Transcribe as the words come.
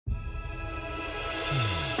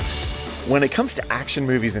When it comes to action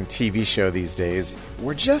movies and TV show these days,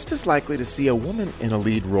 we're just as likely to see a woman in a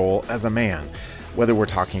lead role as a man, whether we're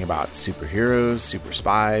talking about superheroes, super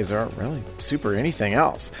spies, or really super anything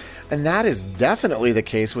else. And that is definitely the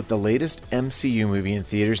case with the latest MCU movie in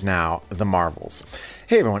theaters now, The Marvels.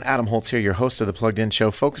 Hey everyone, Adam Holtz here, your host of the Plugged In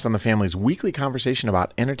Show, focused on the family's weekly conversation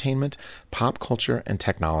about entertainment, pop culture, and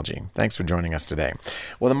technology. Thanks for joining us today.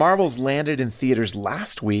 Well, The Marvels landed in theaters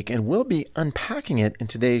last week, and we'll be unpacking it in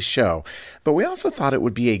today's show. But we also thought it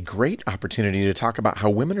would be a great opportunity to talk about how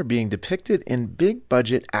women are being depicted in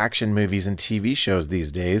big-budget action movies and TV shows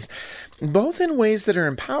these days, both in ways that are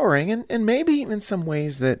empowering and maybe in some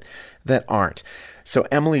ways that aren't. So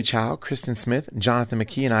Emily Chow, Kristen Smith, Jonathan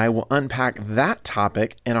McKee, and I will unpack that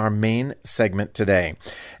topic in our main segment today.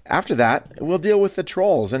 After that, we'll deal with the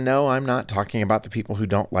trolls. And no, I'm not talking about the people who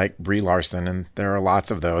don't like Brie Larson, and there are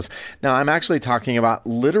lots of those. Now, I'm actually talking about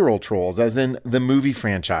literal trolls, as in the movie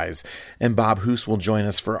franchise. And Bob Hoose will join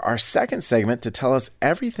us for our second segment to tell us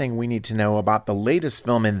everything we need to know about the latest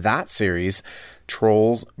film in that series,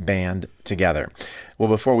 Trolls Band Together. Well,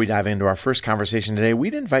 before we dive into our first conversation today,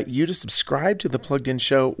 we'd invite you to subscribe to the Plugged In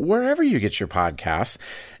Show wherever you get your podcasts,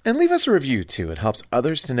 and leave us a review too. It helps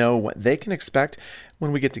others to know what they can expect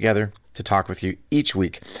when we get together to talk with you each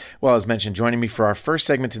week. Well, as mentioned, joining me for our first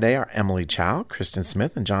segment today are Emily Chow, Kristen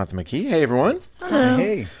Smith, and Jonathan McKee. Hey, everyone. Hello.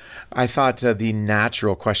 Hey. I thought the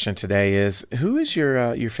natural question today is, who is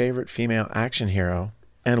your favorite female action hero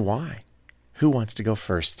and why? Who wants to go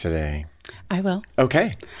first today? I will.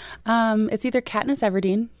 Okay. It's either Katniss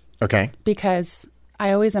Everdeen. Okay. Because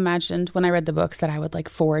I always imagined when I read the books that I would like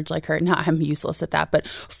forage like her. Now I'm useless at that, but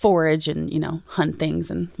forage and, hunt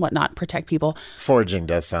things and whatnot, protect people. Foraging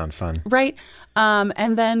does sound fun. Right.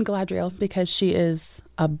 And then Galadriel, because she is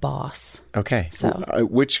a boss. Okay. So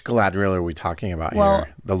which Galadriel are we talking about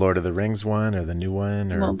here? The Lord of the Rings one or the new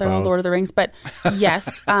one? Or well, they're both? Lord of the Rings, but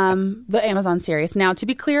yes, the Amazon series. Now, to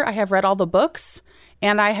be clear, I have read all the books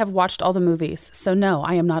and I have watched all the movies. So no,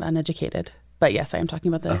 I am not uneducated. But yes, I am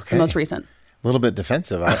talking about the most recent. A little bit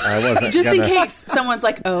defensive. I wasn't Just in case someone's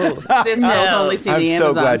like, oh, this girl's only seen the Amazon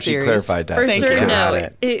I'm so glad series. she clarified that. For Thank sure, you. no. Got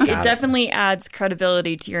It it. definitely adds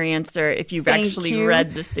credibility to your answer if you've Thank actually you.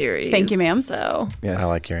 read the series. Thank you, ma'am. So, Yes. I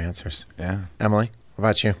like your answers. Yeah. Emily, what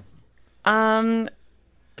about you?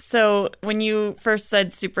 so when you first said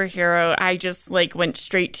superhero, I just went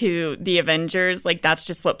straight to the Avengers. That's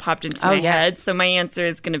just what popped into my head. So my answer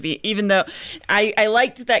is going to be, even though I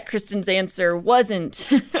liked that Kristen's answer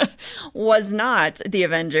was not the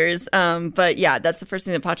Avengers. But yeah, that's the first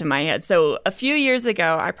thing that popped in my head. So a few years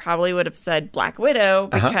ago, I probably would have said Black Widow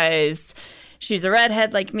because she's a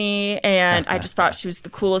redhead like me, and I just thought she was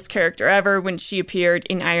the coolest character ever when she appeared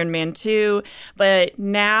in Iron Man 2. But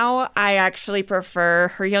now I actually prefer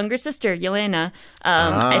her younger sister, Yelena.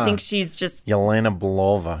 I think she's just... Yelena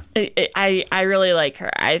Belova. I really like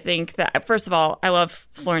her. I think that, first of all, I love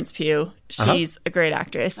Florence Pugh. She's a great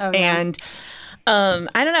actress. Oh, yeah. And...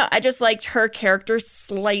 I don't know. I just liked her character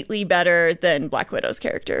slightly better than Black Widow's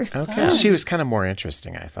character. Okay. She was kind of more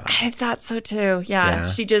interesting, I thought. I thought so too. Yeah.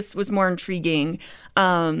 She just was more intriguing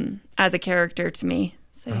as a character to me.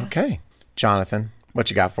 So, yeah. Okay. Jonathan, what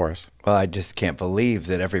you got for us? Well, I just can't believe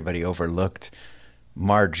that everybody overlooked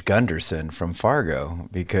Marge Gunderson from Fargo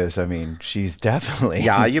because, she's definitely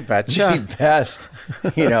Yeah, you betcha. the best,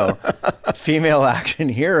 female action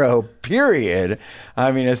hero, period.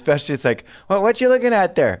 Especially it's like, well, what you looking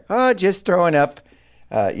at there? Oh, just throwing up.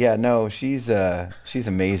 She's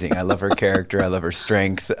amazing. I love her character. I love her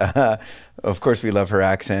strength. Of course, we love her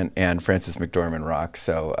accent, and Frances McDormand rocks.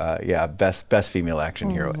 So, best female action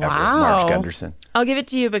hero ever, Marge Gunderson. I'll give it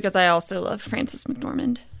to you because I also love Frances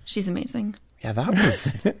McDormand. She's amazing. Yeah,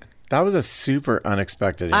 that was a super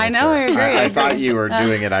unexpected answer. I know, I agree. I thought you were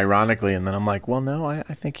doing it ironically, and then I'm like, well, no, I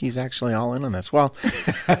think he's actually all in on this. Well,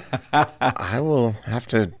 I will have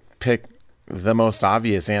to pick the most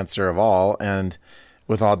obvious answer of all, and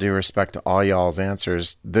with all due respect to all y'all's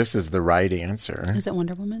answers, this is the right answer. Is it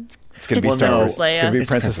Wonder Woman? It's going to be It's Star Princess Wars. It's going to be It's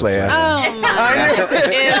Princess Princess Leia. Oh my goodness,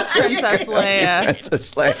 it is Princess Leia.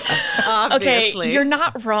 Princess Leia. Obviously. Okay, you're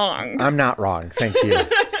not wrong. I'm not wrong. Thank you.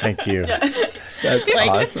 Thank you. That's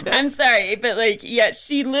awesome. I'm sorry, but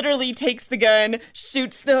she literally takes the gun,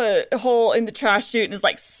 shoots the hole in the trash chute, and is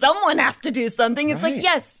like, someone has to do something. It's Right. like,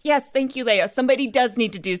 yes, thank you, Leia. Somebody does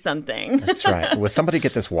need to do something. That's right. Will somebody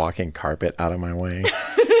get this walking carpet out of my way?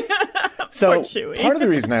 So Poor Chewie. part of the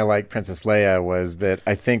reason I like Princess Leia was that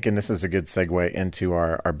I think, and this is a good segue into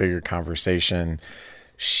our bigger conversation,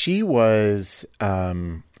 she was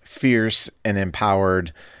fierce and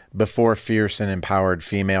empowered before fierce and empowered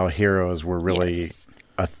female heroes were really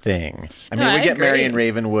a thing. I mean, No, we I get agree. Marion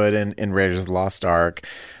Ravenwood in Raiders of the Lost Ark,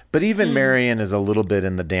 but even Marion is a little bit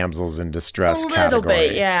in the damsels in distress A little category.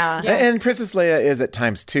 bit, yeah. And Princess Leia is at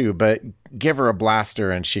times too, but give her a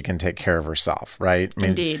blaster and she can take care of herself, right? I mean,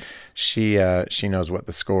 Indeed. She knows what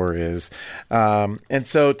the score is. And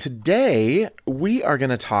so today we are going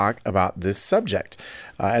to talk about this subject.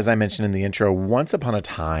 As I mentioned in the intro, once upon a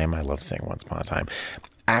time, I love saying once upon a time,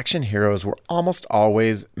 action heroes were almost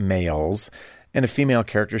always males. And if female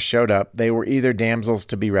characters showed up, they were either damsels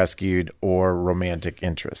to be rescued or romantic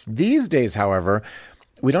interests. These days, however,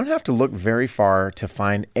 we don't have to look very far to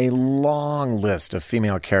find a long list of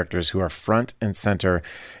female characters who are front and center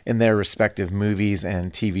in their respective movies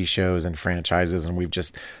and TV shows and franchises. And we've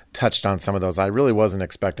just touched on some of those. I really wasn't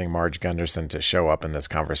expecting Marge Gunderson to show up in this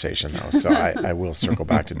conversation, though. So I will circle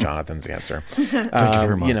back to Jonathan's answer. Thank you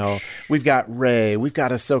very much. You know, we've got Rey, we've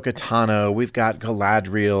got Ahsoka Tano, we've got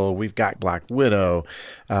Galadriel, we've got Black Widow.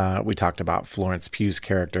 We talked about Florence Pugh's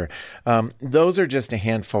character. Those are just a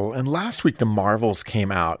handful. And last week, the Marvels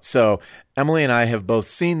came out. So Emily and I have both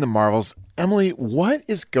seen the Marvels. Emily, what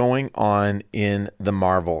is going on in the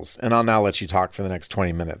Marvels? And I'll now let you talk for the next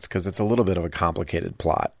 20 minutes because it's a little bit of a complicated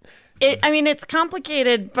plot. It's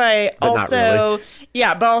complicated, but But also, not really.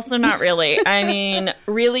 yeah, but also not really. I mean,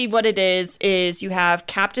 really what it is you have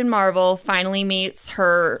Captain Marvel finally meets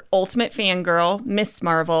her ultimate fangirl, Miss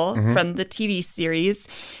Marvel, from the TV series.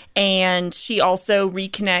 And she also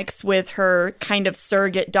reconnects with her kind of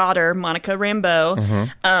surrogate daughter, Monica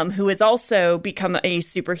Rambeau, who has also become a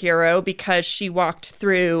superhero because she walked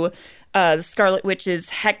through the Scarlet Witch's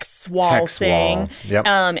hex wall thing, Yep.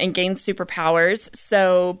 and gained superpowers.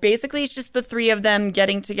 So basically, it's just the three of them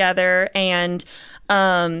getting together, and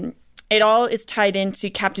it all is tied into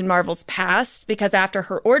Captain Marvel's past because after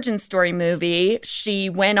her origin story movie, she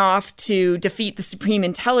went off to defeat the Supreme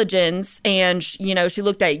Intelligence, and she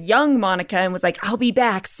looked at young Monica and was like, "I'll be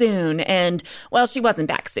back soon." And well, she wasn't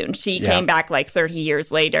back soon. She came back like 30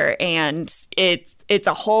 years later, and it's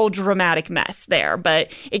a whole dramatic mess there,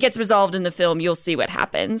 but it gets resolved in the film. You'll see what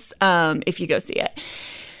happens if you go see it.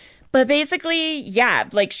 But basically, yeah,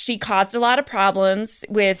 like she caused a lot of problems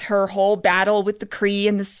with her whole battle with the Kree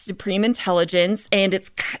and the Supreme Intelligence. And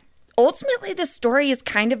ultimately, the story is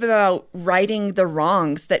kind of about righting the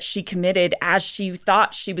wrongs that she committed as she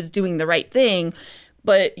thought she was doing the right thing.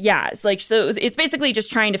 But yeah, it's basically just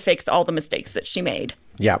trying to fix all the mistakes that she made.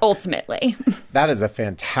 Yeah. Ultimately. That is a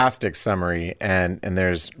fantastic summary, and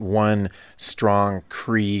there's one strong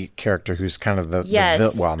Kree character who's kind of the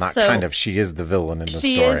she is the villain in the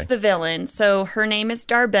story. She is the villain. So her name is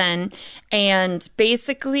Dar-Benn, and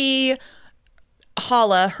basically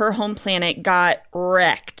Hala, her home planet, got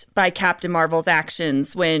wrecked by Captain Marvel's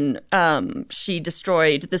actions when she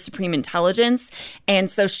destroyed the Supreme Intelligence, and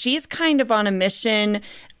so she's kind of on a mission.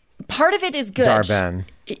 Part of it is good. Dar-Benn.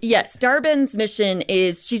 Yes, Dar-Benn's mission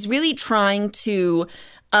is she's really trying to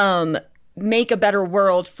make a better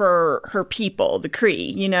world for her people, the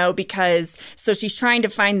Kree, because so she's trying to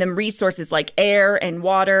find them resources like air and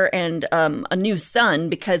water and a new sun,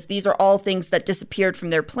 because these are all things that disappeared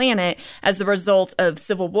from their planet as the result of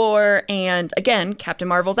civil war and, again, Captain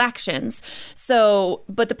Marvel's actions. So,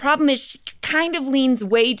 but the problem is she kind of leans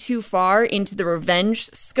way too far into the revenge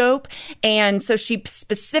scope, and so she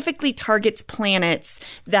specifically targets planets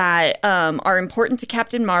that are important to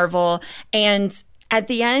Captain Marvel, and at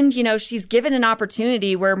the end, she's given an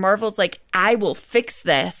opportunity where Marvel's like, I will fix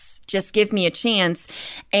this. Just give me a chance.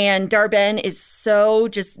 And Dar-Benn is so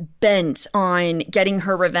just bent on getting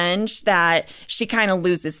her revenge that she kind of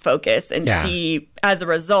loses focus. And she, as a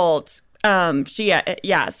result, so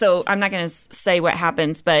I'm not going to say what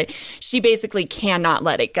happens, but she basically cannot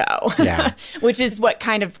let it go. Yeah. Which is what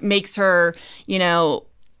kind of makes her,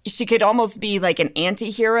 she could almost be like an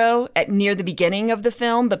anti-hero near the beginning of the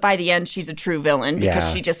film, but by the end, she's a true villain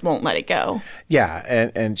because she just won't let it go. Yeah,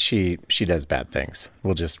 and she does bad things.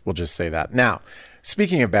 We'll just say that. Now,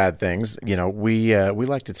 speaking of bad things, we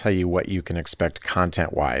like to tell you what you can expect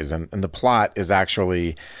content-wise, and the plot is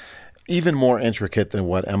actually even more intricate than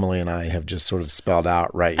what Emily and I have just sort of spelled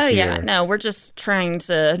out here. Oh, yeah. No, we're just trying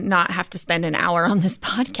to not have to spend an hour on this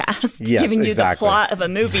podcast giving you the plot of a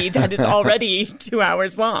movie that is already 2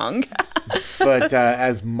 hours long. But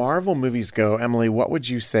as Marvel movies go, Emily, what would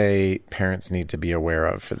you say parents need to be aware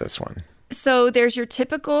of for this one? So there's your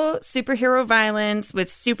typical superhero violence with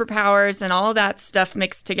superpowers and all of that stuff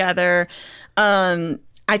mixed together.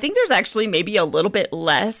 I think there's actually maybe a little bit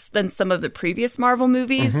less than some of the previous Marvel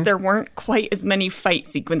movies. There weren't quite as many fight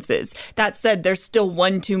sequences. That said, there's still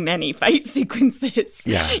one too many fight sequences.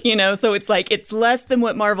 Yeah. You know, so it's like it's less than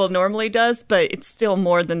what Marvel normally does, but it's still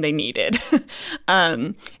more than they needed.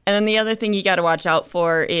 And then the other thing you got to watch out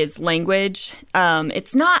for is language.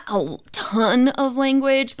 It's not a ton of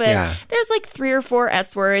language, but there's like 3 or 4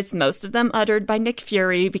 S words, most of them uttered by Nick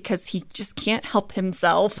Fury because he just can't help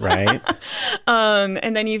himself. Right.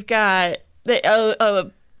 And then you've got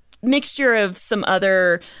a mixture of some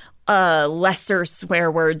other lesser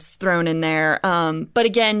swear words thrown in there. But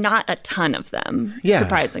again, not a ton of them,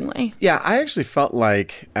 surprisingly. Yeah, I actually felt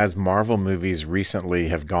like as Marvel movies recently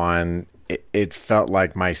have gone, it felt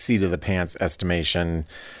like my seat of the pants estimation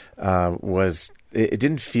was... It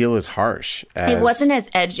didn't feel as harsh. It wasn't as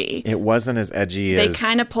edgy. It wasn't as edgy as... They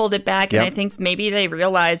kind of pulled it back, and I think maybe they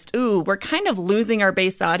realized, ooh, we're kind of losing our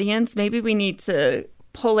base audience. Maybe we need to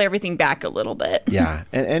pull everything back a little bit. Yeah,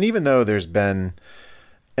 and even though there's been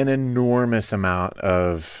an enormous amount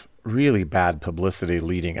of really bad publicity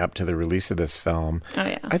leading up to the release of this film,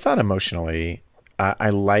 I thought emotionally...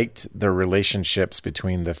 I liked the relationships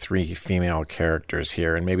between the 3 female characters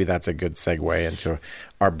here, and maybe that's a good segue into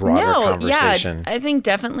our broader conversation. Yeah, I think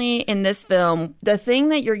definitely in this film, the thing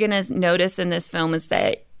that you're going to notice in this film is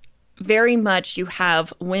that very much you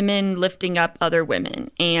have women lifting up other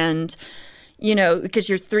women. And, you know, because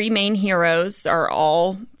your 3 main heroes are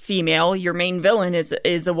all female. Your main villain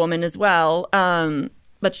is a woman as well.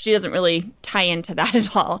 But she doesn't really tie into that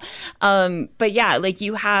at all. But yeah, like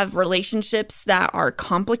you have relationships that are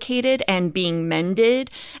complicated and being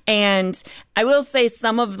mended. And I will say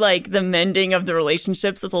some of like the mending of the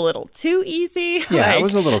relationships was a little too easy. Yeah, like, it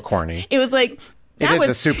was a little corny. It was like... That was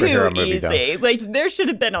a superhero too movie, easy. though. Like, there should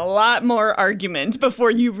have been a lot more argument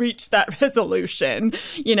before you reach that resolution,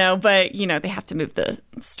 you know, but, you know, they have to move the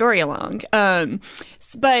story along.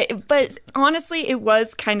 But honestly, it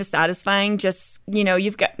was kind of satisfying. Just, you know,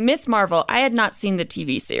 you've got Miss Marvel. I had not seen the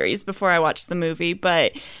TV series before I watched the movie,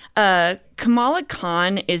 but Kamala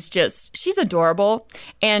Khan is just, she's adorable.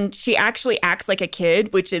 And she actually acts like a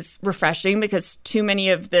kid, which is refreshing because too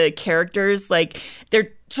many of the characters, like,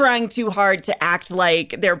 they're trying too hard to act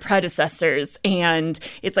like their predecessors, and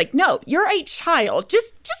it's like, no, you're a child.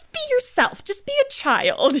 Just be yourself. Just be a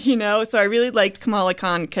child, you know? So I really liked Kamala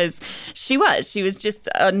Khan because she was just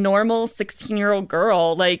a normal 16-year-old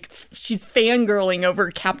girl. Like, she's fangirling over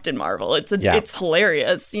Captain Marvel. It's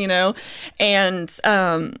hilarious, you know? And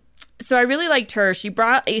so I really liked her. She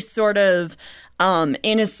brought a sort of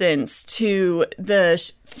innocence to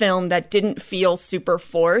the film that didn't feel super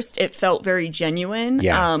forced. It felt very genuine.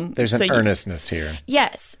 Yeah, there's an earnestness here.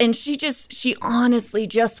 Yes, and she honestly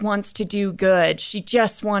just wants to do good. She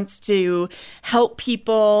just wants to help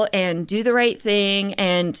people and do the right thing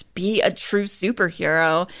and be a true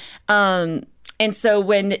superhero. And so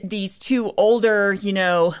when these 2 older, you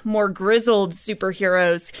know, more grizzled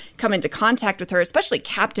superheroes come into contact with her, especially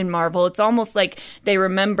Captain Marvel, it's almost like they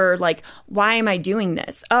remember, like, why am I doing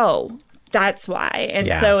this? Oh, that's why. And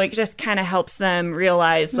so it just kind of helps them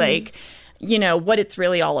realize, like, you know, what it's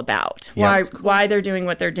really all about, why they're doing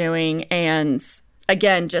what they're doing. And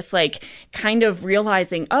again, just like kind of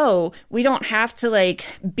realizing, oh, we don't have to like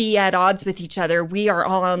be at odds with each other. We are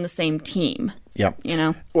all on the same team. Yep. You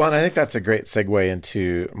know? Well, and I think that's a great segue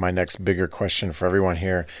into my next bigger question for everyone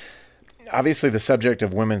here. Obviously, the subject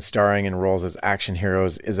of women starring in roles as action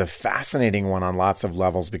heroes is a fascinating one on lots of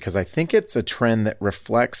levels because I think it's a trend that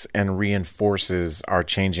reflects and reinforces our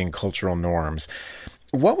changing cultural norms.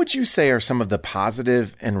 What would you say are some of the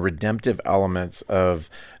positive and redemptive elements of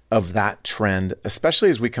that trend, especially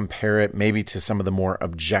as we compare it maybe to some of the more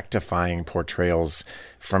objectifying portrayals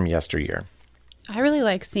from yesteryear? I really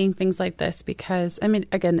like seeing things like this because, I mean,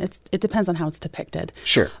 again, it depends on how it's depicted.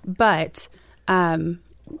 Sure. But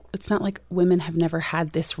it's not like women have never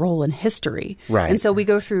had this role in history. Right. And so we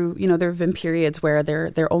go through, you know, there have been periods where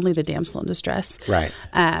they're only the damsel in distress. Right.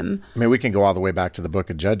 I mean, we can go all the way back to the Book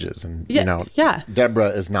of Judges and, you know, Deborah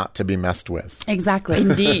is not to be messed with. Exactly.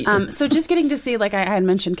 Indeed. So just getting to see, like I had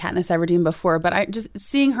mentioned Katniss Everdeen before, but I just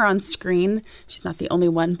seeing her on screen, she's not the only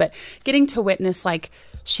one, but getting to witness, like,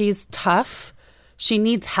 she's tough. She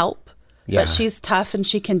needs help, but she's tough and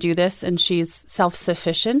she can do this and she's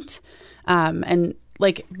self-sufficient. And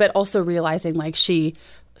like, but also realizing like she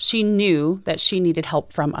knew that she needed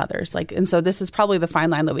help from others. Like, and so this is probably the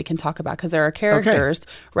fine line that we can talk about because there are characters,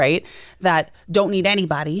 right, that don't need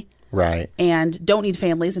anybody. Right. And don't need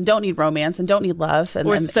families and don't need romance and don't need love.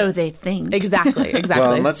 Or so they think. Exactly.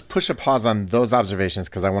 Well, and let's push a pause on those observations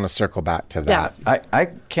because I want to circle back to that. I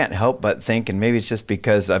can't help but think, and maybe it's just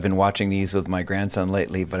because I've been watching these with my grandson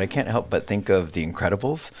lately, but I can't help but think of The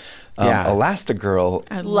Incredibles. Elastigirl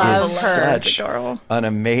love is her. such an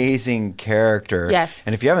amazing character. Yes.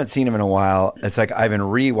 And if you haven't seen him in a while, it's like I've been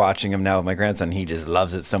rewatching him now with my grandson. He just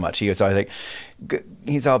loves it so much. So I think,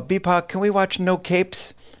 he's all, Beepak, can we watch No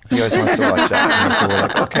Capes? He always wants to watch that. And so we're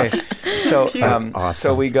like, okay. So, awesome.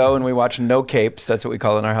 So we go and we watch No Capes. That's what we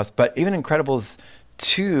call it in our house. But even Incredibles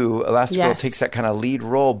 2, Elastigirl takes that kind of lead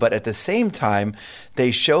role. But at the same time,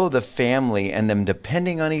 they show the family and them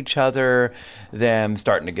depending on each other, them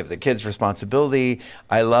starting to give the kids responsibility.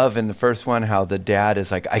 I love in the first one how the dad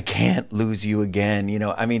is like, I can't lose you again. You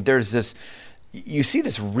know, I mean, there's this, you see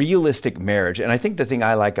this realistic marriage. And I think the thing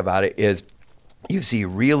I like about it is you see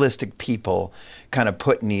realistic people kind of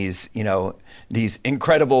put in these, you know, these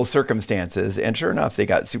incredible circumstances. And sure enough, they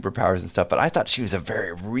got superpowers and stuff. But I thought she was a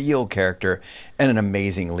very real character and an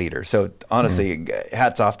amazing leader. So honestly,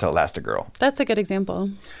 hats off to Elastigirl. That's a good example.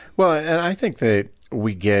 Well, and I think that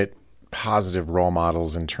we get positive role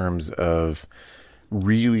models in terms of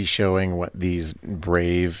really showing what these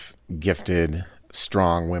brave, gifted,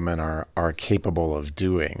 strong women are capable of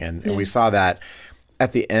doing. And we saw that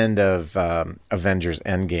at the end of Avengers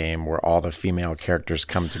Endgame, where all the female characters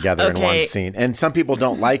come together in one scene. And some people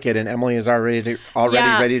don't like it, and Emily is already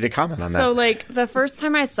ready to comment on that. So, like, the first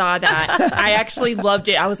time I saw that, I actually loved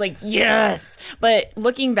it. I was like, yes! But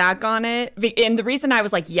looking back on it, and the reason I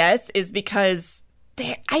was like, yes, is because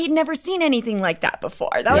I had never seen anything like that before.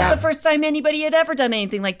 That was the first time anybody had ever done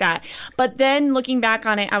anything like that. But then looking back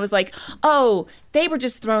on it, I was like, oh, they were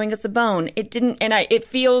just throwing us a bone. It didn't, and it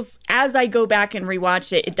feels, as I go back and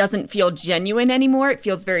rewatch it, it doesn't feel genuine anymore. It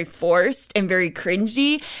feels very forced and very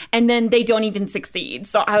cringy. And then they don't even succeed.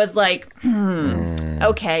 So I was like,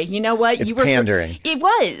 okay, you know what? It's pandering. It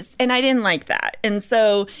was, and I didn't like that. And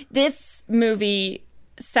so this movie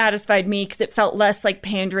satisfied me because it felt less like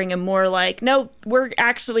pandering and more like, no, we're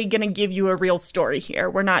actually going to give you a real story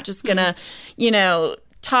here. We're not just going to, you know,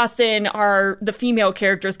 toss in the female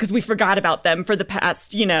characters because we forgot about them for the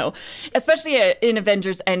past, you know, especially in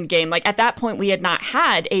Avengers Endgame. Like at that point, we had not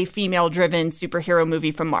had a female-driven superhero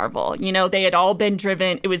movie from Marvel. You know, they had all been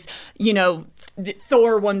driven. It was, you know,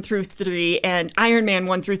 Thor 1 through 3 and Iron Man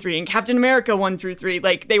 1 through 3 and Captain America 1 through 3.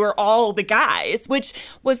 Like they were all the guys, which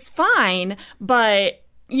was fine, but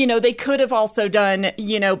you know, they could have also done,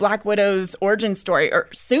 you know, Black Widow's origin story or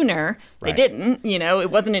sooner. Right. They didn't, you know, it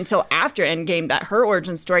wasn't until after Endgame that her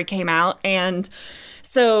origin story came out. And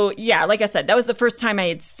so, yeah, like I said, that was the first time I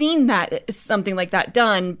had seen that, something like that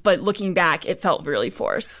done. But looking back, it felt really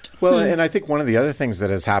forced. Well, and I think one of the other things that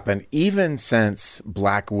has happened, even since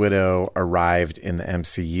Black Widow arrived in the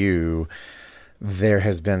MCU, there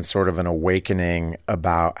has been sort of an awakening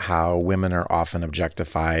about how women are often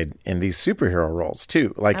objectified in these superhero roles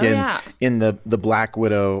too. Like in the Black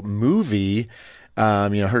Widow movie, you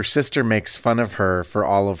know, her sister makes fun of her for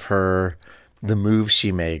all of the moves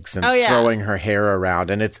she makes and throwing her hair around.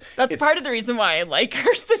 And it's part of the reason why I like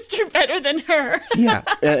her sister better than her. Yeah.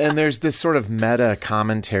 And there's this sort of meta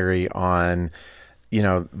commentary on, you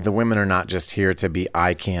know, the women are not just here to be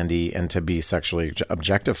eye candy and to be sexually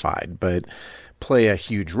objectified, but play a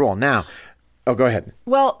huge role. Now, go ahead.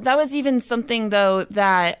 Well, that was even something, though,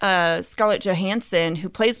 that Scarlett Johansson, who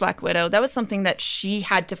plays Black Widow, that was something that she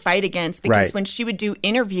had to fight against because when she would do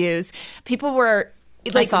interviews, people were...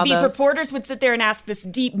 Like these reporters would sit there and ask this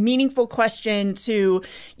deep, meaningful question to,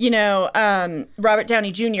 you know, Robert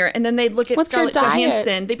Downey Jr. And then they'd look at Scarlett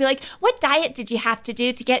Johansson. They'd be like, "What diet did you have to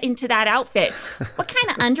do to get into that outfit? What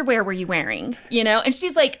kind of underwear were you wearing?" You know, and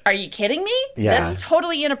she's like, "Are you kidding me? Yeah. That's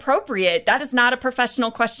totally inappropriate. That is not a professional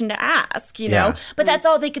question to ask." You know, but that's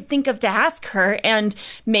all they could think of to ask her. And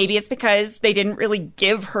maybe it's because they didn't really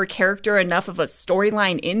give her character enough of a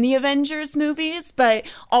storyline in the Avengers movies, but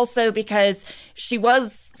also because she was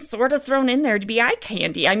sort of thrown in there to be eye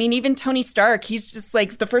candy. I mean, even Tony Stark, he's just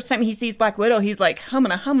like, the first time he sees Black Widow, he's like,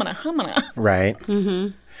 humana, humana, humana. Right.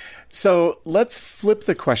 Mm-hmm. So let's flip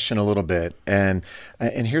the question a little bit. And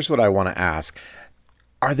here's what I want to ask.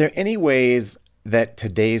 Are there any ways that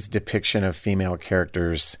today's depiction of female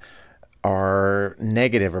characters are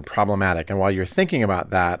negative or problematic? And while you're thinking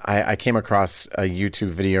about that, I came across a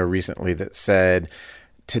YouTube video recently that said,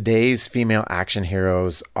 today's female action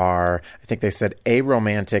heroes are, I think they said,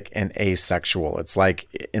 aromantic and asexual. It's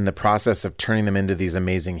like in the process of turning them into these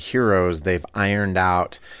amazing heroes, they've ironed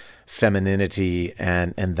out femininity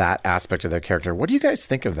and that aspect of their character. What do you guys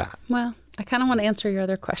think of that? Well, I kind of want to answer your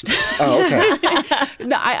other question. Oh, okay.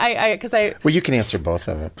 No, because I. Well, you can answer both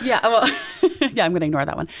of them. Yeah, well, yeah, I'm going to ignore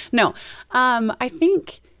that one. No, I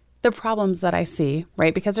think the problems that I see,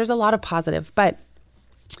 right, because there's a lot of positive, but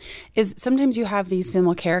is sometimes you have these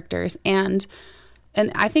female characters, and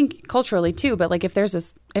I think culturally too, but like if there's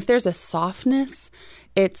a softness,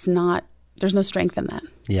 there's no strength in that.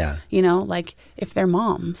 Yeah. You know, like if they're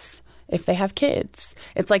moms, if they have kids,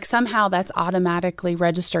 it's like somehow that's automatically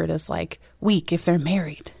registered as like weak if they're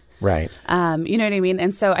married. Right. You know what I mean?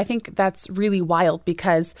 And so I think that's really wild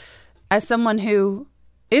because as someone who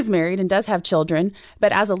is married and does have children,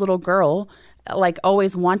 but as a little girl, like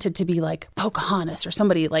always wanted to be like Pocahontas or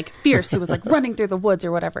somebody like fierce who was like running through the woods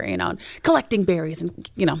or whatever, you know, and collecting berries and,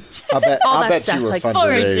 you know, I'll all bet that stuff. you were like fun to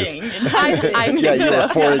raise. I Yeah, you were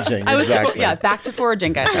foraging. Exactly. Yeah, back to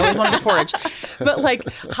foraging, guys. I always wanted to forage. But like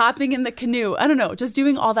hopping in the canoe, I don't know, just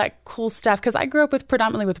doing all that cool stuff. Because I grew up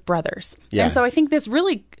predominantly with brothers. Yeah. And so I think this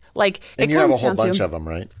really like and it you comes have a whole down bunch to of them,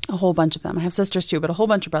 right? a whole bunch of them. I have sisters too, but a whole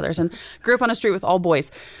bunch of brothers, and grew up on a street with all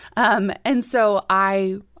boys. And so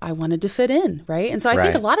I wanted to fit in, right? And so I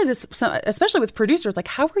think a lot of this, especially with producers, like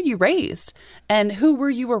how were you raised and who were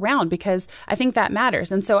you around? Because I think that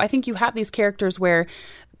matters. And so I think you have these characters where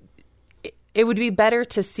it would be better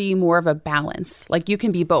to see more of a balance. Like you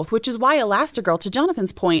can be both, which is why Elastigirl, to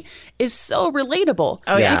Jonathan's point, is so relatable.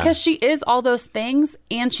 Oh, yeah. Because she is all those things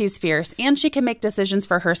and she's fierce and she can make decisions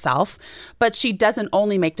for herself, but she doesn't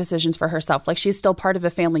only make decisions for herself. Like she's still part of a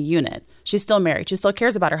family unit. She's still married. She still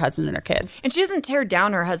cares about her husband and her kids. And she doesn't tear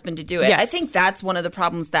down her husband to do it. Yes. I think that's one of the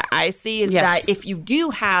problems that I see is Yes. that if you do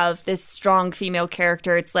have this strong female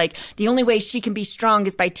character, it's like the only way she can be strong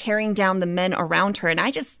is by tearing down the men around her. And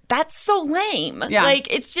that's so lame. Yeah. Like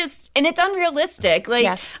it's just, and it's unrealistic. Like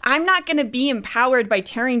Yes. I'm not going to be empowered by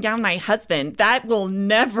tearing down my husband. That will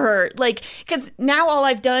never, like, because now all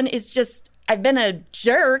I've done is I've been a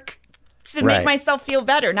jerk to make myself feel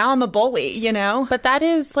better. Now I'm a bully, you know? But that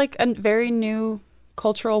is like a very new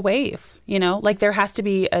cultural wave, you know? Like there has to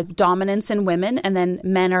be a dominance in women and then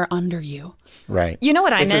men are under you. Right. You know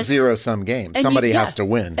what I It's miss? a zero-sum game. And Somebody yeah. has to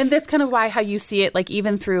win. And that's kind of why how you see it, like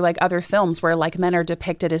even through like other films where like men are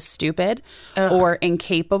depicted as stupid or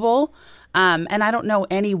incapable. And I don't know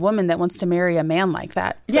any woman that wants to marry a man like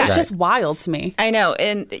that. So Yeah. it's just wild to me. I know.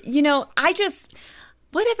 And, you know,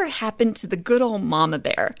 whatever happened to the good old mama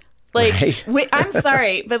bear? Like, Right. I'm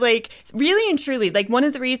sorry, but like, really and truly, like one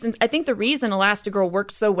of the reasons, I think the reason Elastigirl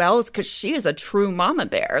works so well is because she is a true mama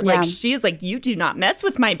bear. Like, Yeah. she is like, you do not mess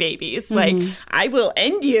with my babies. Like, I will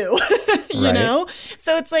end you, you Right. know?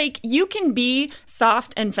 So it's like, you can be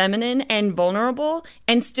soft and feminine and vulnerable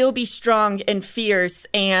and still be strong and fierce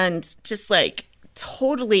and just like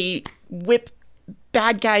totally whip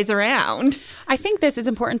bad guys around. I think this is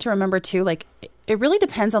important to remember too. Like it really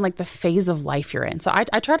depends on like the phase of life you're in. So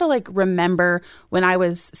I try to like remember when I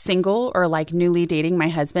was single or like newly dating my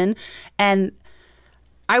husband, and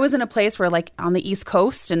I was in a place where like on the East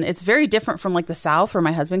Coast, and it's very different from like the South where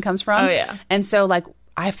my husband comes from. Oh, yeah. And so like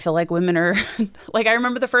I feel like women are like, I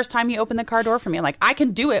remember the first time he opened the car door for me. I'm like, I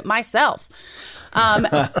can do it myself. And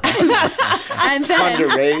then Fun to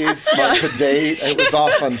raise, fun to date. It was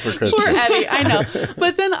all fun for Kristen. Poor Eddie, I know.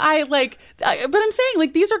 But then but I'm saying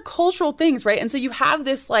like these are cultural things, right? And so you have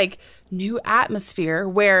this like new atmosphere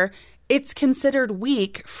where it's considered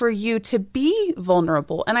weak for you to be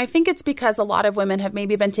vulnerable. And I think it's because a lot of women have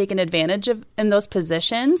maybe been taken advantage of in those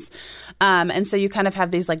positions. And so you kind of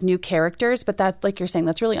have these like new characters, but that, like you're saying,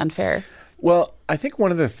 that's really unfair. Well, I think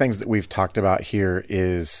one of the things that we've talked about here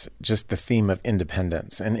is just the theme of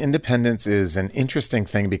independence. And independence is an interesting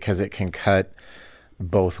thing because it can cut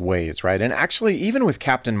both ways, right? And actually, even with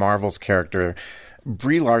Captain Marvel's character,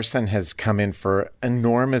 Brie Larson has come in for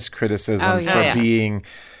enormous criticism for being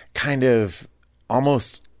kind of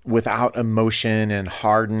almost without emotion and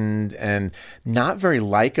hardened and not very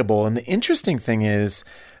likable. And the interesting thing is,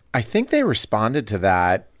 I think they responded to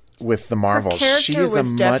that with the Marvels. Her character She is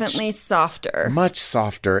was definitely softer. Much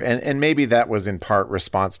softer. And maybe that was in part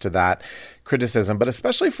response to that criticism, but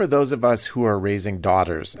especially for those of us who are raising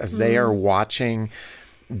daughters, as they are watching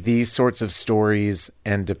these sorts of stories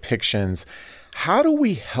and depictions, how do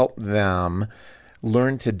we help them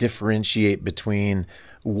learn to differentiate between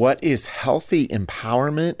what is healthy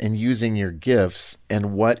empowerment and using your gifts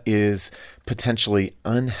and what is potentially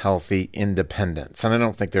unhealthy independence? And I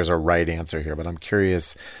don't think there's a right answer here, but I'm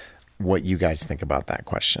curious what you guys think about that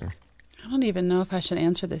question. I don't even know if I should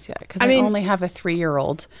answer this yet because I only have a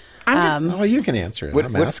 3-year-old. Well, you can answer it.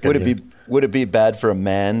 I'm asking would it be bad for a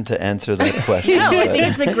man to answer that question? No, I think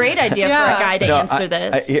it's a great idea for a guy to answer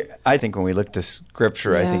this. I think when we look to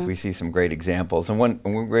Scripture, I think we see some great examples. And one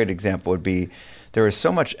great example would be there was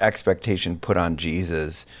so much expectation put on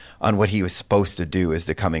Jesus on what he was supposed to do as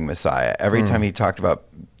the coming Messiah. Every time he talked about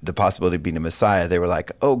the possibility of being a Messiah, they were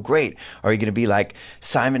like, oh, great. Are you going to be like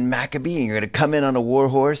Simon Maccabee and you're going to come in on a war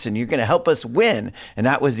horse and you're going to help us win? And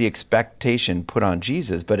that was the expectation put on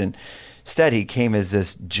Jesus. But instead, he came as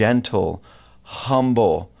this gentle,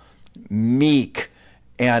 humble, meek,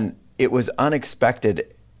 and it was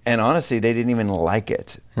unexpected. And honestly, they didn't even like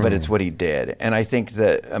it, but it's what he did. And I think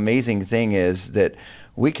the amazing thing is that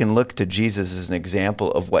we can look to Jesus as an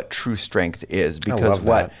example of what true strength is, because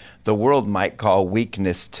what the world might call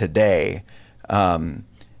weakness today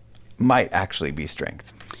might actually be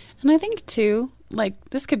strength. And I think, too, like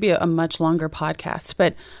this could be a much longer podcast,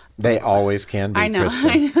 but they always can be, I know.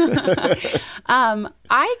 Kristen.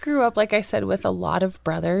 I grew up, like I said, with a lot of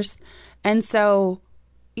brothers. And so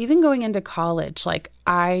even going into college, like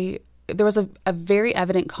there was a very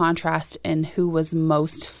evident contrast in who was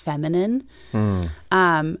most feminine.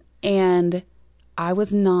 And I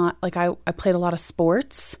was not, like I played a lot of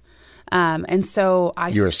sports. And so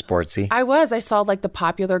you were sportsy? I was. I saw like the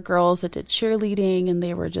popular girls that did cheerleading and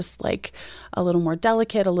they were just like a little more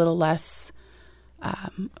delicate, a little less,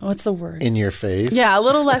 what's the word? In your face? Yeah, a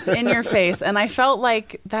little less in your face. And I felt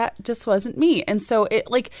like that just wasn't me. And so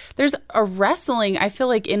there's a wrestling, I feel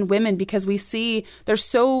like, in women because we see there's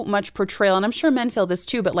so much portrayal, and I'm sure men feel this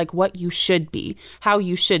too, but like what you should be, how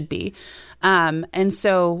you should be. And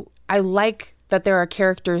so I like that there are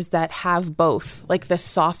characters that have both, like the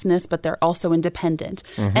softness, but they're also independent.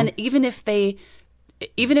 And even if they're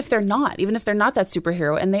not that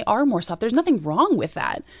superhero and they are more soft, there's nothing wrong with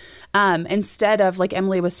that. Instead of, like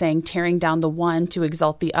Emily was saying, tearing down the one to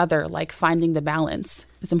exalt the other, like finding the balance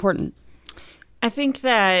is important. I think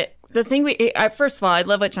that the thing first of all, I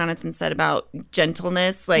love what Jonathan said about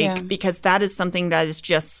gentleness, because that is something that is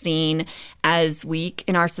just seen as weak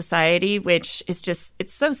in our society, which is just,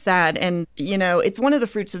 it's so sad. And, it's one of the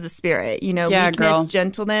fruits of the Spirit, weakness,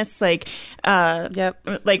 gentleness, like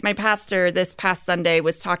my pastor this past Sunday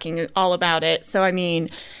was talking all about it. So, I mean,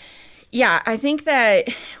 yeah, I think that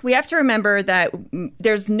we have to remember that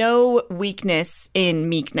there's no weakness in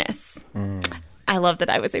meekness. I love that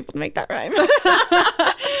I was able to make that rhyme.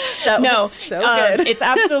 That was so good. It's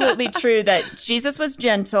absolutely true that Jesus was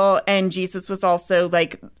gentle and Jesus was also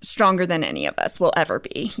like stronger than any of us will ever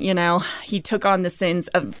be. He took on the sins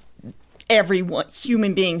of every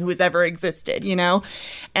human being who has ever existed,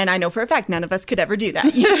 and I know for a fact none of us could ever do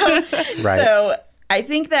that. Right. So I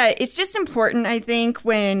think that it's just important, I think,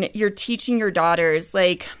 when you're teaching your daughters,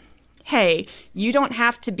 like, hey, you don't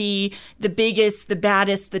have to be the biggest, the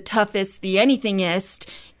baddest, the toughest, the anythingest.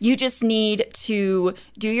 You just need to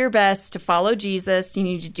do your best to follow Jesus. You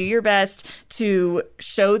need to do your best to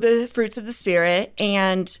show the fruits of the Spirit.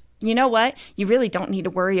 And you know what? You really don't need to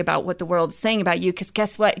worry about what the world is saying about you, because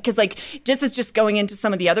guess what? Because just going into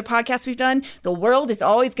some of the other podcasts we've done, the world is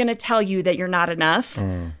always going to tell you that you're not enough.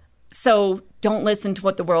 So don't listen to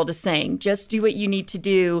what the world is saying. Just do what you need to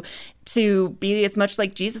do to be as much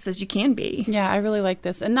like Jesus as you can be. Yeah, I really like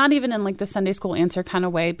this. And not even in like the Sunday school answer kind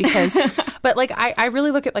of way, because, but like I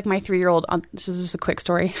really look at like my 3-year-old, this is just a quick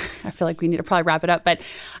story. I feel like we need to probably wrap it up, but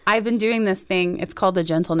I've been doing this thing. It's called the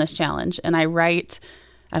Gentleness Challenge. And I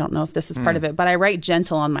don't know if this is part of it, but I write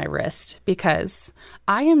gentle on my wrist because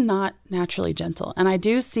I am not naturally gentle. And I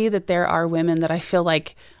do see that there are women that I feel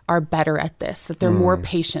like are better at this, that they're more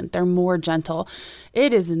patient, they're more gentle.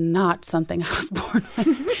 It is not something I was born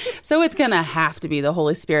with. So it's going to have to be the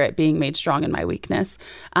Holy Spirit being made strong in my weakness.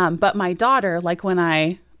 But my daughter, like when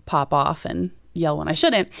I pop off and yell when I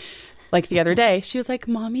shouldn't, like the other day, she was like,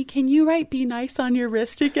 "Mommy, can you write 'be nice' on your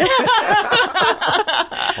wrist again?"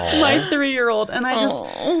 My 3-year-old. And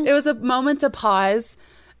it was a moment to pause.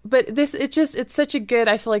 But it's such a good,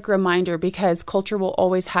 I feel like, reminder, because culture will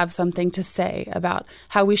always have something to say about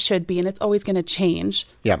how we should be, and it's always going to change.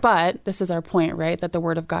 Yeah. But this is our point, right? That the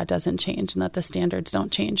Word of God doesn't change and that the standards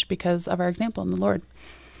don't change because of our example in the Lord.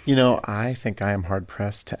 I think I am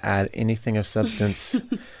hard-pressed to add anything of substance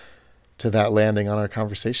to that landing on our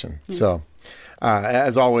conversation. So,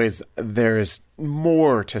 as always, there's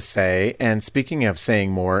more to say. And speaking of saying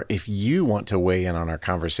more, if you want to weigh in on our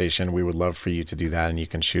conversation, we would love for you to do that. And you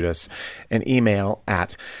can shoot us an email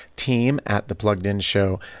at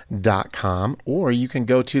team@thepluggedinshow.com, or you can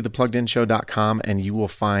go to thepluggedinshow.com and you will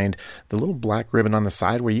find the little black ribbon on the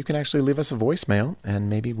side where you can actually leave us a voicemail, and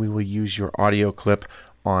maybe we will use your audio clip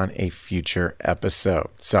on a future episode.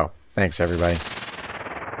 So thanks, everybody.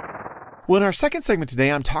 Well, in our second segment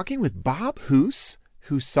today, I'm talking with Bob Hoose,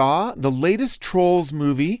 who saw the latest Trolls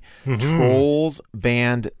movie, Trolls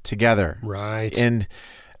Band Together. Right. And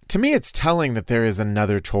to me, it's telling that there is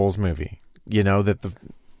another Trolls movie, that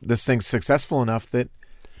this thing's successful enough that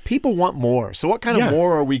people want more. So what kind of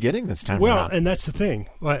more are we getting this time around? Well, and that's the thing.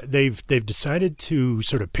 They've decided to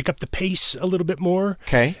sort of pick up the pace a little bit more.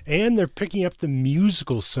 Okay. And they're picking up the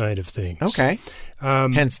musical side of things. Okay.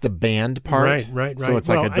 Hence the band part. Right. So it's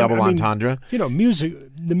like a double entendre.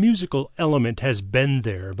 The musical element has been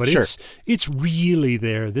there, but it's really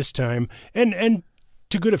there this time, and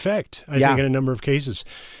to good effect, I think, in a number of cases.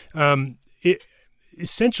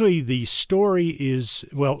 Essentially, the story is,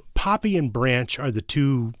 Poppy and Branch are the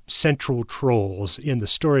two central trolls in the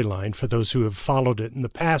storyline, for those who have followed it in the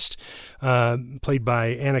past, played by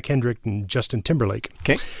Anna Kendrick and Justin Timberlake.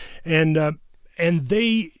 Okay. And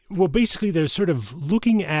basically they're sort of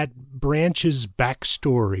looking at Branch's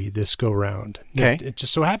backstory this go-round. Okay. It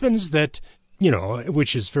just so happens that,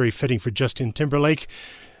 which is very fitting for Justin Timberlake,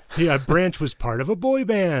 Branch was part of a boy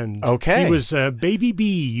band. Okay. He was Baby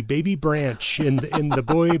Branch in the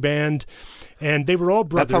boy band, and they were all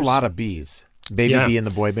brothers. That's a lot of B's. Baby B in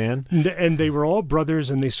the boy band. And they were all brothers,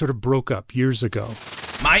 and they sort of broke up years ago.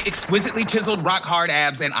 My exquisitely chiseled rock-hard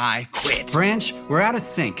abs and I quit. Branch, we're out of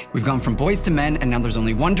sync. We've gone from boys to men, and now there's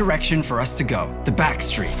only one direction for us to go, the back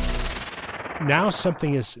streets. Now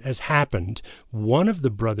something has happened. One of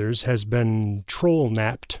the brothers has been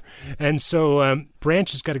troll-napped, and so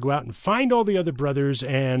Branch has got to go out and find all the other brothers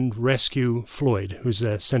and rescue Floyd, who's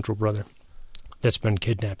the central brother that's been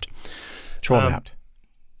kidnapped. Troll-napped.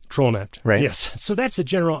 Troll-napped. Right. Yes. So that's the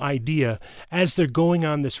general idea as they're going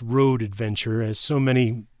on this road adventure, as so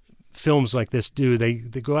many films like this do. They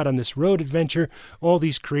go out on this road adventure. All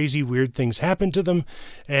these crazy, weird things happen to them,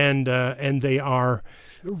 and they are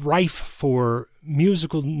rife for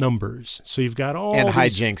musical numbers. So you've got all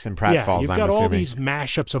hijinks and pratfalls. You've got all these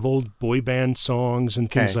mashups of old boy band songs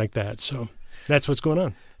and things like that. So that's what's going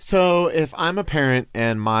on. So if I'm a parent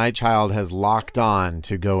and my child has locked on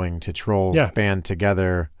to going to Trolls Band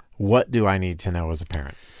Together, what do I need to know as a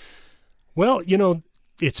parent? Well,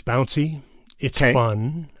 it's bouncy. It's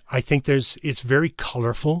fun. I think it's very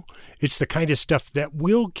colorful. It's the kind of stuff that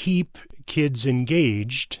will keep kids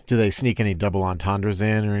engaged. Do they sneak any double entendres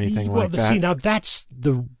in or anything like that? See, now that's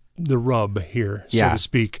the rub here, so to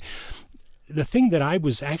speak. The thing that I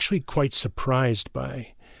was actually quite surprised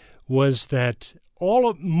by was that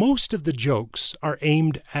most of the jokes are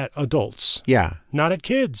aimed at adults. Yeah. Not at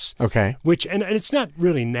kids. Okay. And it's not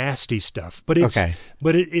really nasty stuff, but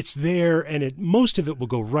it's there, and most of it will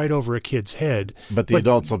go right over a kid's head. But the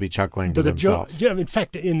adults will be chuckling to themselves. In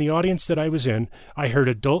fact, in the audience that I was in, I heard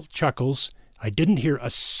adult chuckles. I didn't hear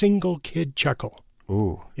a single kid chuckle.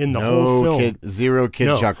 Ooh. In the whole film. Zero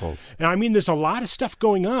kid chuckles. And I mean, there's a lot of stuff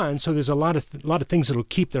going on, so there's a lot of things that'll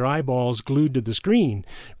keep their eyeballs glued to the screen,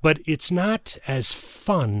 but it's not as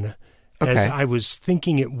fun as I was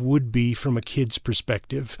thinking it would be from a kid's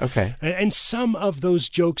perspective. Okay. And some of those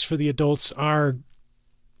jokes for the adults are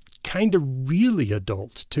kind of really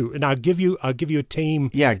adult too. And I'll give you a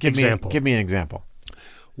tame example. Give me an example.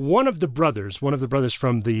 One of the brothers from the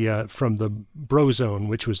Brozone,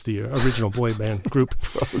 which was the original boy band group,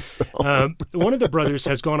 one of the brothers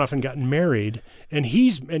has gone off and gotten married,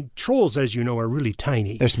 and trolls, as you know, are really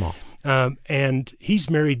tiny. They're small. And he's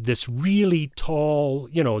married this really tall,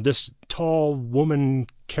 this tall woman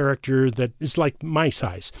character that is like my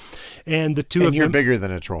size, and the two of them. And you're bigger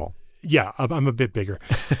than a troll. Yeah, I'm a bit bigger.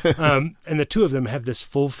 And the two of them have this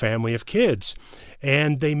full family of kids.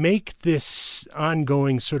 And they make this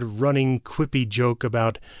ongoing sort of running quippy joke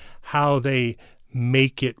about how they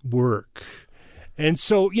make it work. And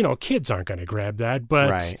so, kids aren't going to grab that,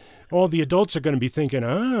 but all the adults are going to be thinking,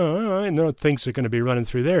 and things are going to be running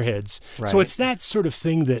through their heads. Right. So it's that sort of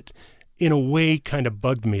thing that, in a way, kind of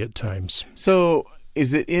bugged me at times. So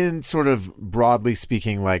is it in sort of, broadly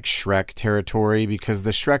speaking, like Shrek territory? Because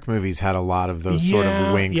the Shrek movies had a lot of those sort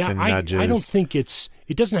of winks and nudges. I don't think it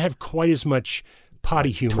doesn't have quite as much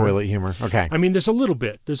potty humor. Toilet humor. Okay. I mean, there's a little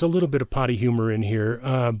bit of potty humor in here,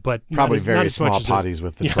 but probably not very as small much potties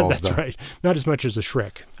with the trolls. That's right. Not as much as a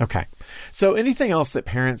Shrek. Okay. So anything else that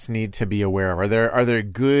parents need to be aware of? Are there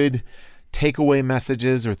good takeaway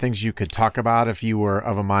messages or things you could talk about if you were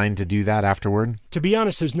of a mind to do that afterward? To be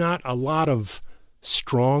honest, there's not a lot of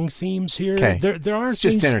strong themes here. Okay. There are it's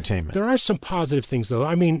just entertainment. There are some positive things, though.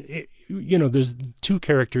 I mean, there's two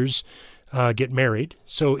characters get married,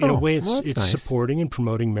 so in a way it's nice. Supporting and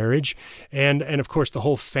promoting marriage, and of course the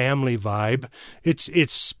whole family vibe.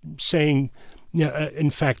 It's saying, Yeah, in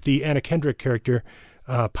fact, the Anna Kendrick character,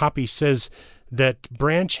 Poppy, says that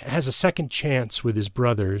Branch has a second chance with his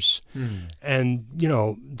brothers. And,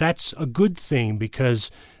 that's a good thing because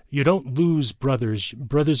you don't lose brothers.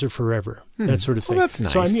 Brothers are forever, that sort of thing. Well, that's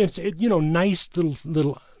nice. So, I mean, it's, nice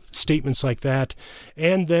little statements like that.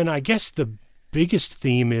 And then I guess the biggest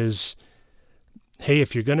theme is, hey,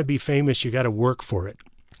 if you're going to be famous, you got to work for it.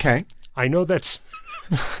 Okay. I know that's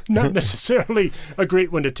not necessarily a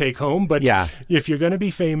great one to take home, but if you're going to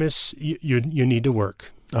be famous, you need to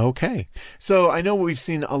work. Okay. So I know we've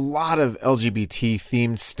seen a lot of LGBT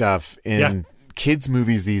themed stuff in kids'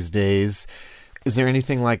 movies these days. Is there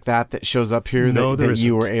anything like that shows up here that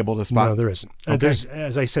you were able to spot? No, there isn't. Okay. There's,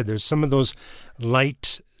 as I said, there's some of those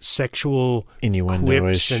light sexual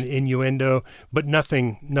quips and innuendo, but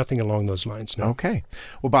nothing along those lines. No. Okay.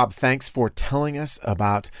 Well, Bob, thanks for telling us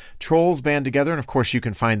about Trolls Band Together. And of course, you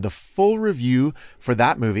can find the full review for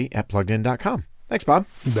that movie at pluggedin.com. Thanks, Bob.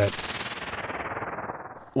 You bet.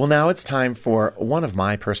 Well, now it's time for one of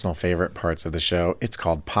my personal favorite parts of the show. It's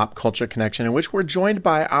called Pop Culture Connection, in which we're joined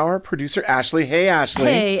by our producer, Ashley. Hey, Ashley.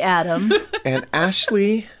 Hey, Adam. And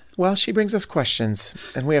Ashley, well, she brings us questions,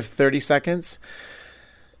 and we have 30 seconds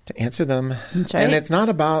to answer them. That's right. And it's not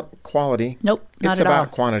about quality. Nope, not it's at all.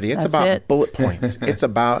 about quantity. It's That's about it. bullet points. It's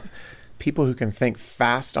about people who can think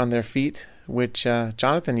fast on their feet, which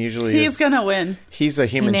Jonathan usually is. He's going to win. He's a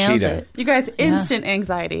human nails cheetah, it. You guys, instant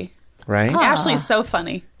anxiety. right? Ashley's so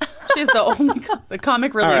funny. She's the only the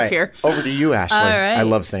comic relief All right, here. over to you, Ashley. All right. I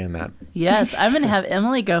love saying that. Yes, I'm going to have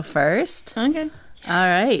Emily go first. Okay. All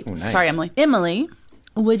right. Ooh, nice. Sorry, Emily. Emily,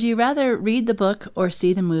 would you rather read the book or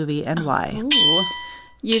see the movie, and why? Ooh.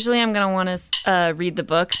 Usually I'm going to want to read the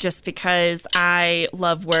book just because I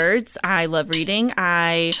love words. I love reading.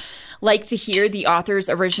 I like to hear the author's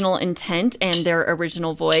original intent and their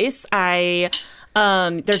original voice.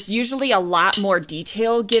 There's usually a lot more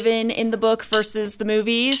detail given in the book versus the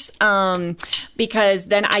movies, because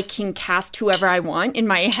then I can cast whoever I want in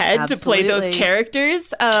my head to play those Absolutely.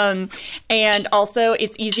 characters. And also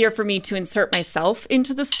it's easier for me to insert myself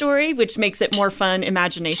into the story, which makes it more fun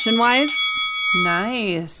imagination-wise.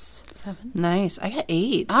 Nice. 7. Nice. I got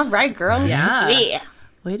 8. All right, girl. Yeah. Yeah.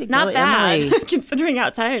 Way to Not go, bad, Emily. considering how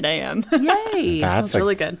tired I am. Yay. That's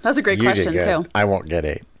really good. That was a great You did question, good. too. I won't get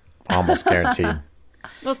 8. Almost guaranteed.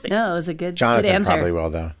 We'll see. No, it was a good Jonathan answer. probably will,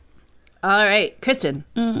 though. All right, Kristen.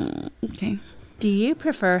 Okay. Do you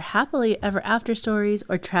prefer happily ever after stories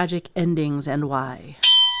or tragic endings, and why?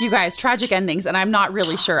 You guys, tragic endings, and I'm not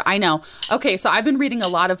really sure. I know. Okay, so I've been reading a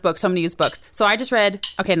lot of books, so I'm going to use books. So I just read,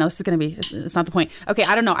 okay, no, this is going to be, it's not the point. Okay,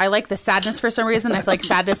 I don't know. I like the sadness for some reason. I feel like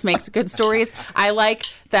sadness makes good stories. I like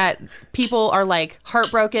that people are like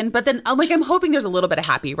heartbroken, but then I'm hoping there's a little bit of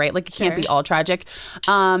happy, right? Like it can't be all tragic.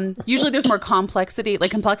 Usually there's more complexity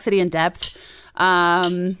and depth.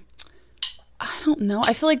 I don't know.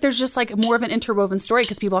 I feel like there's just like more of an interwoven story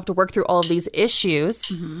because people have to work through all of these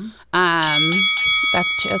issues.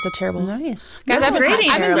 That's a terrible. Nice. Guys, I've been reading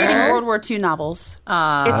Taylor. World War II novels.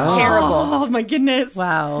 It's terrible. Oh my goodness.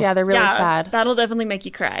 Wow. Yeah, they're really Yeah, sad. That'll definitely make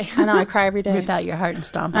you cry. I know. I cry every day. Rip out your heart and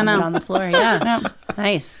stomp on know. it on the floor. Yeah. Yeah.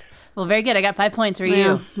 Nice. Well, very good. I got 5 points for you.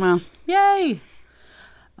 Yeah. Well, Yay.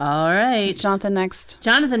 All right. it's Jonathan next.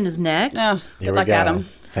 Jonathan is next. Oh, Here good we luck, go. Adam.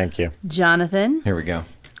 Thank you. Jonathan, Here we go.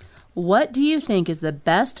 what do you think is the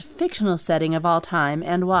best fictional setting of all time,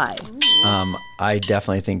 and why? I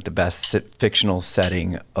definitely think the best fictional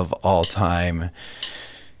setting of all time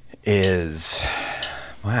is,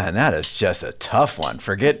 man, that is just a tough one.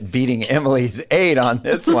 Forget beating Emily's 8 on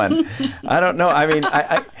this one. I don't know. I mean,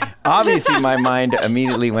 I obviously my mind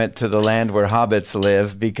immediately went to the land where hobbits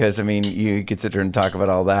live because, I mean, you could sit there and talk about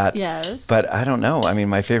all that. Yes. But I don't know. I mean,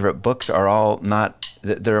 my favorite books are all not,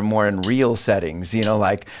 they're more in real settings, you know,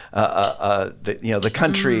 like, the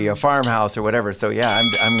country, a farmhouse or whatever. So yeah,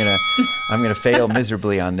 I'm gonna fail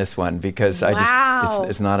miserably on this one because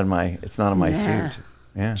it's not in my suit.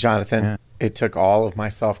 Yeah. Jonathan, it took all of my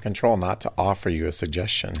self-control not to offer you a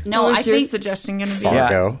suggestion. No, What I was your think suggestion going to be?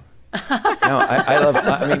 Fargo. No,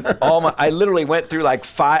 I literally went through like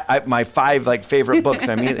my 5 like favorite books.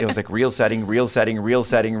 I mean, it was like real setting. I'm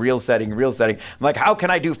like, how can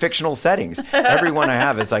I do fictional settings? Every one I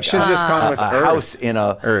have is like Should've just gone with a Earth. house in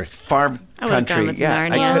a Earth. farm I would've gone country. with Yeah,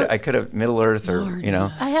 Narnia. I could have Middle Earth or you know.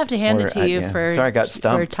 I have to hand it to you for Sorry, I got for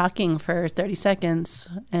stumped. talking for 30 seconds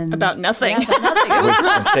and About nothing. And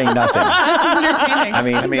saying nothing. this is entertaining. I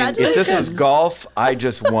mean, if this was golf, I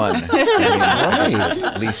just won.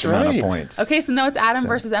 right. Least amount right. of points. Okay, so no, it's Adam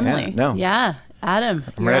versus Emily. Yeah, no. yeah, Adam,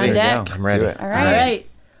 you're ready. on deck. I'm ready. Do it. All All right. right.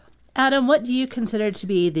 Adam, what do you consider to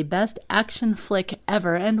be the best action flick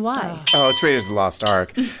ever and why? Oh, it's Raiders of the Lost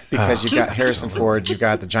Ark, because you've got Harrison Ford, you've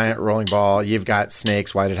got the giant rolling ball, you've got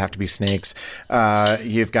snakes. Why did it have to be snakes?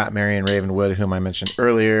 You've got Marion Ravenwood, whom I mentioned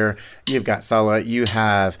earlier. You've got Sulla. You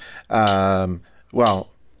have, God.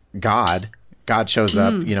 God shows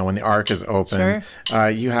up, when the Ark is open. Sure.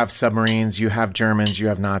 You have submarines, you have Germans, you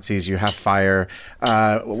have Nazis, you have fire.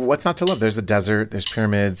 What's not to love? There's a desert, there's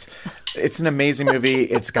pyramids. It's an amazing movie.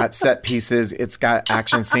 It's got set pieces. It's got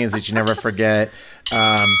action scenes that you never forget. Okay,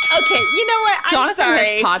 you know what? Jonathan I'm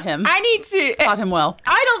sorry. has taught him. I need to Taught him well.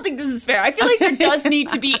 I don't think this is fair. I feel like there does need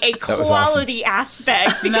to be a quality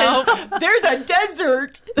aspect because there's a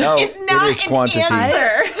desert. No, it's not it is quantity. an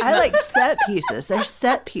answer. I like set pieces. They're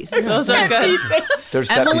set pieces. Those are good. There's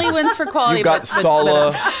set Emily pieces. wins for quality. You got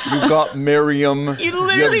Sulla, you got Miriam. You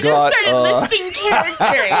literally you got, just started listing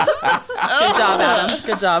characters. Good job, Adam.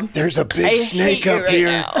 Good job. There's a big snake you up right here.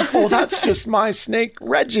 now. Oh, that's just my snake,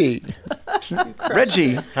 Reggie.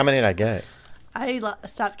 Reggie. How many did I get? I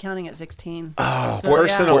stopped counting at 16. Oh, So,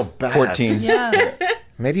 personal best. 14. Yeah,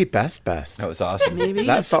 Maybe best. That was awesome. maybe.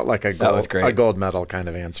 That felt like a That was great. gold medal kind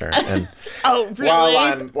of answer. And Oh,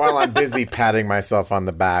 really? while I'm busy patting myself on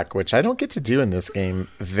the back, which I don't get to do in this game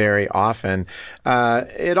very often,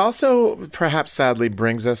 it also perhaps sadly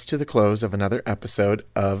brings us to the close of another episode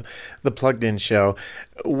of The Plugged In Show.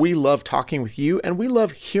 We love talking with you and we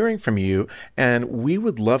love hearing from you, and we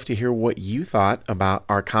would love to hear what you thought about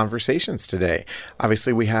our conversations today.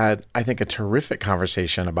 Obviously, we had, I think, a terrific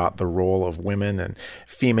conversation about the role of women and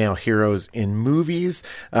female heroes in movies.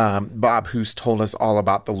 Bob Hoos told us all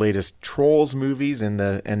about the latest Trolls movies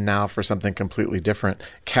and now for something completely different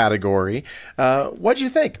category. What do you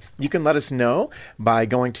think? You can let us know by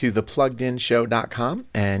going to thepluggedinshow.com,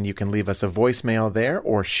 and you can leave us a voicemail there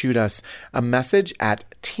or shoot us a message at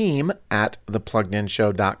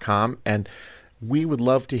team@thepluggedinshow.com, and we would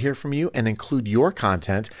love to hear from you and include your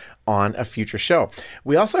content on a future show.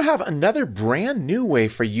 We also have another brand new way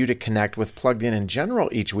for you to connect with Plugged In general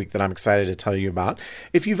each week that I'm excited to tell you about.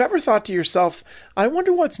 If you've ever thought to yourself, I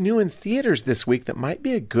wonder what's new in theaters this week that might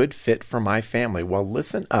be a good fit for my family, well,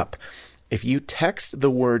 listen up. If you text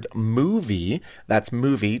the word movie, that's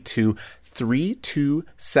movie, to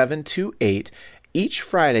 32728, each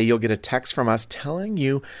Friday, you'll get a text from us telling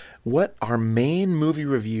you what our main movie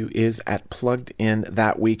review is at Plugged In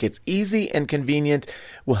that week. It's easy and convenient.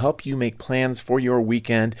 Will help you make plans for your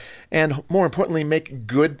weekend, and more importantly, make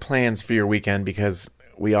good plans for your weekend, because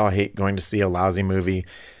we all hate going to see a lousy movie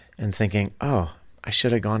and thinking, oh, I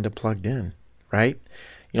should have gone to Plugged In, right?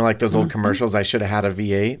 Like those old commercials, I should have had a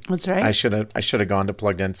V8. That's right. I should have gone to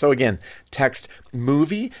Plugged In. So again, text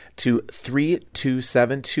movie to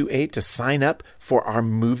 32728 to sign up for our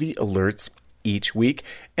movie alerts each week,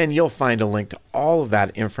 and you'll find a link to all of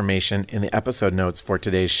that information in the episode notes for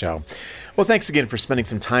today's show. Well, thanks again for spending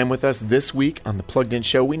some time with us this week on the Plugged In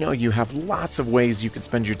Show. We know you have lots of ways you can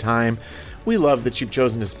spend your time. We love that you've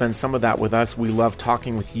chosen to spend some of that with us. We love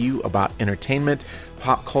talking with you about entertainment,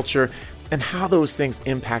 pop culture, and how those things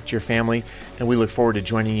impact your family. And we look forward to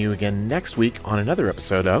joining you again next week on another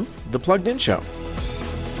episode of The Plugged In Show.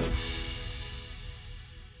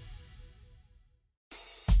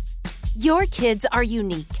 Your kids are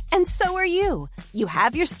unique, and so are you. You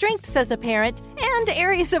have your strengths as a parent and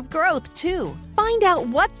areas of growth, too. Find out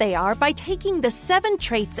what they are by taking the 7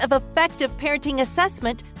 Traits of Effective Parenting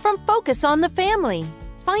assessment from Focus on the Family.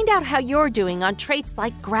 Find out how you're doing on traits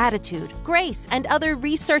like gratitude, grace, and other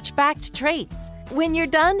research-backed traits. When you're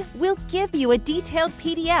done, we'll give you a detailed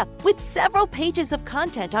PDF with several pages of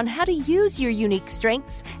content on how to use your unique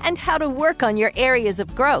strengths and how to work on your areas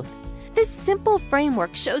of growth. This simple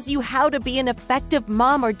framework shows you how to be an effective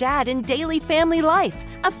mom or dad in daily family life,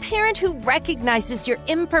 a parent who recognizes your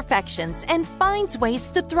imperfections and finds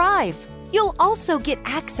ways to thrive. You'll also get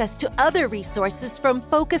access to other resources from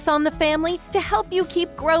Focus on the Family to help you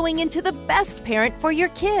keep growing into the best parent for your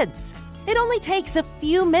kids. It only takes a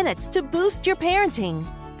few minutes to boost your parenting.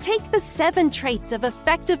 Take the 7 Traits of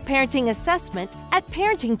Effective Parenting assessment at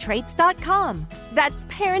parentingtraits.com. That's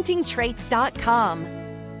parentingtraits.com.